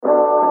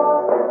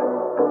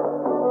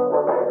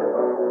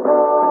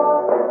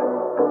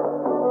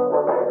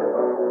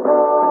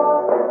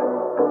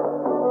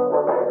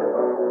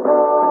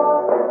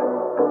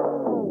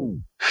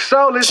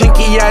Seouless.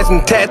 Chinky eyes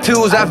and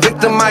tattoos, I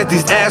victimize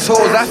these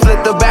assholes. I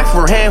flip the back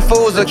for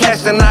handfuls of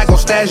cash, then I go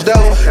stash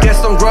those. Get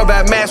some grub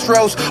at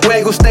Mastro's, we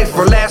ain't gon' stay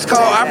for last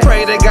call. I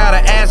pray to God, I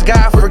ask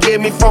God,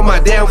 forgive me for my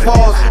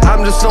downfalls.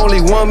 I'm just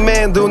only one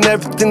man doing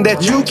everything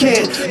that you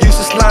can. Used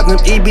to slide them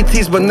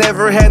EBTs, but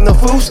never had no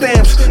food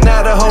stamps.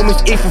 Now the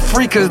homies eat for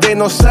free, cause they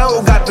know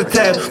Soul got the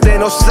tab. They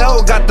know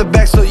Soul got the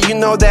back, so you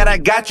know that I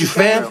got you,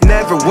 fam.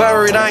 Never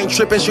worried, I ain't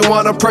tripping. She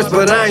want a purse,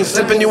 but I ain't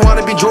sipping. You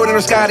wanna be Jordan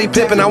or Scottie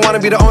Pippen? I wanna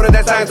be the owner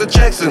that signs the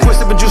checks. And quit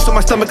sipping juice so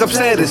my stomach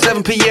upset. It's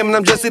 7 p.m. and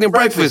I'm just eating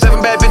breakfast.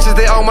 7 bad bitches,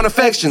 they all want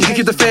affection. You can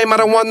keep the fame, I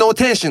don't want no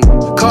attention.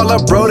 Call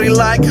up Brodee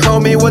like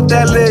homie with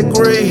that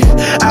liquid.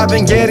 I've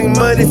been getting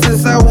money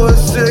since I was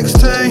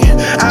 16.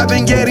 I've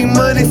been getting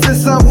money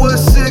since I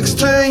was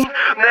 16.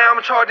 Now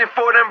I'm charging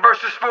for them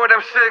verses for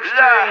them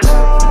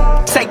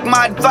 16. Take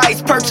my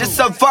advice, purchase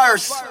a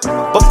verse.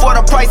 Before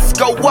the prices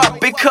go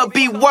up, it could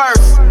be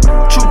worse.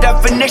 True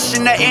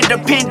definition of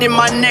independent,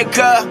 my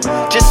nigga.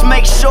 Just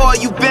make sure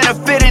you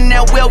benefiting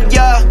that, will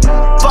ya?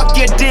 Fuck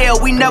your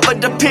deal, we never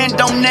depend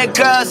on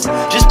niggas.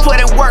 Just put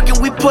in work and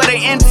we put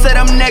it into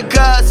them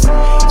niggas.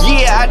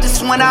 Yeah, I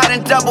just went out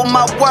and doubled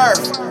my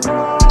worth.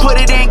 Put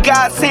it in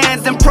God's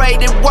hands and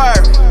prayed it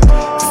work.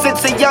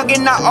 Since a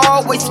youngin' I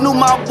always knew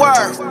my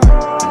worth.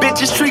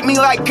 Bitches treat me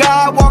like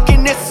God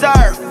walking this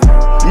earth.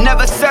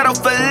 Never settle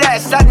for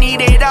less, I need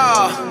it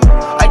all.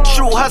 A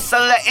true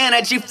hustler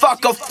energy,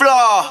 fuck a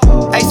flaw.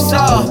 Hey, so,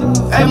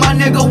 hey my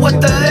nigga with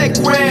the lick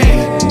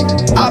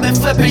ring. I've been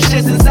flipping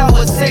shit since I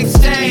was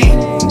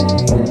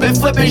 16. Been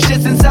flipping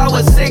shit since I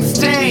was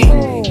 16.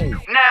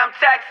 Now I'm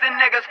taxing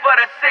niggas for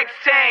the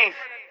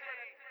 16s.